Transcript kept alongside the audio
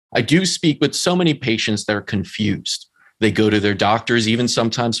I do speak with so many patients that are confused. They go to their doctors, even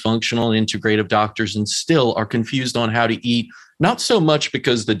sometimes functional and integrative doctors, and still are confused on how to eat. Not so much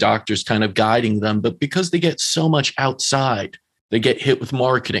because the doctor's kind of guiding them, but because they get so much outside. They get hit with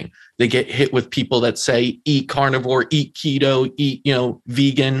marketing. They get hit with people that say, eat carnivore, eat keto, eat,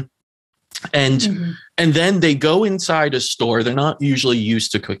 vegan. And then they go inside a store. They're not usually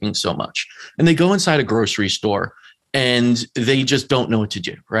used to cooking so much. And they go inside a grocery store and they just don't know what to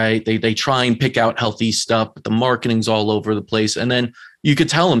do, right? They try and pick out healthy stuff, but the marketing's all over the place. And then you could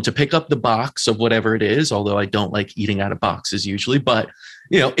tell them to pick up the box of whatever it is, although I don't like eating out of boxes usually. But,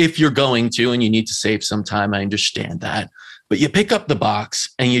 if you're going to and you need to save some time, I understand that. But you pick up the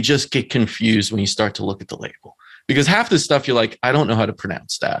box and you just get confused when you start to look at the label. Because half the stuff you're like, I don't know how to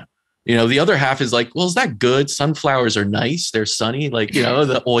pronounce that. The other half is like, well, is that good? Sunflowers are nice. They're sunny. Like,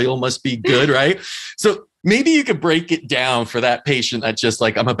 the oil must be good, right? So maybe you could break it down for that patient that's just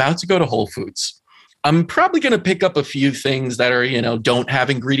like, I'm about to go to Whole Foods. I'm probably going to pick up a few things that are, don't have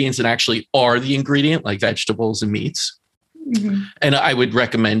ingredients and actually are the ingredient, like vegetables and meats. Mm-hmm. And I would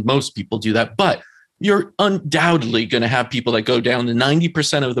recommend most people do that. But you're undoubtedly going to have people that go down to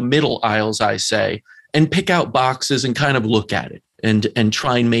 90% of the middle aisles, I say, and pick out boxes and kind of look at it and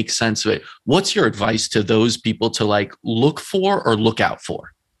try and make sense of it. What's your advice to those people to like look for or look out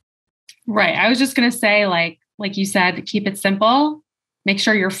for? Right. I was just going to say, like you said, keep it simple. Make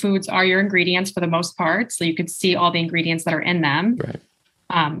sure your foods are your ingredients for the most part, so you can see all the ingredients that are in them.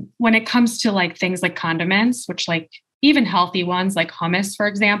 Right. When it comes to like things like condiments, which like even healthy ones like hummus, for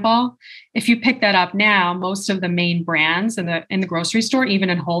example, if you pick that up now, most of the main brands in the grocery store, even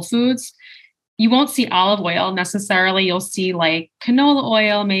in Whole Foods, you won't see olive oil necessarily. You'll see like canola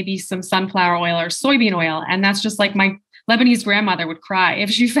oil, maybe some sunflower oil or soybean oil. And that's just like my Lebanese grandmother would cry if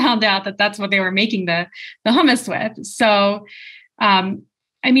she found out that that's what they were making the hummus with. So,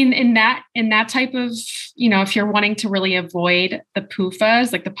 in that type of, if you're wanting to really avoid the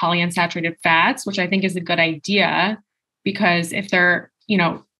PUFAs, like the polyunsaturated fats, which I think is a good idea, because if they're,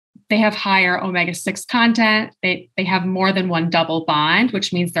 they have higher omega-6 content, they have more than one double bond,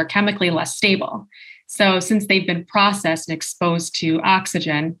 which means they're chemically less stable. So since they've been processed and exposed to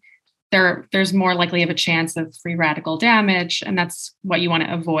oxygen, there's more likely of a chance of free radical damage, and that's what you want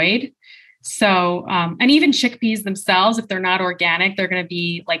to avoid. So, and even chickpeas themselves, if they're not organic, they're going to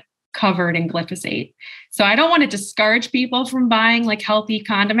be like covered in glyphosate. So I don't want to discourage people from buying like healthy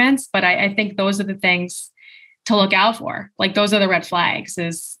condiments, but I think those are the things to look out for. Like those are the red flags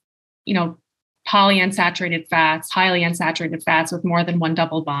is, polyunsaturated fats, highly unsaturated fats with more than one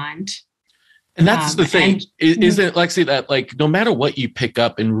double bond. And that's the thing, isn't it, Lexi, that like, no matter what you pick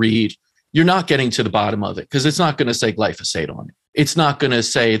up and read, you're not getting to the bottom of it because it's not going to say glyphosate on it. It's not going to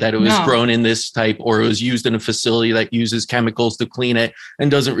say that it was grown in this type or it was used in a facility that uses chemicals to clean it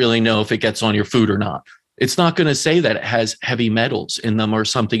and doesn't really know if it gets on your food or not. It's not going to say that it has heavy metals in them or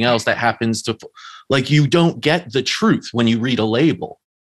something else that happens to, like, you don't get the truth when you read a label.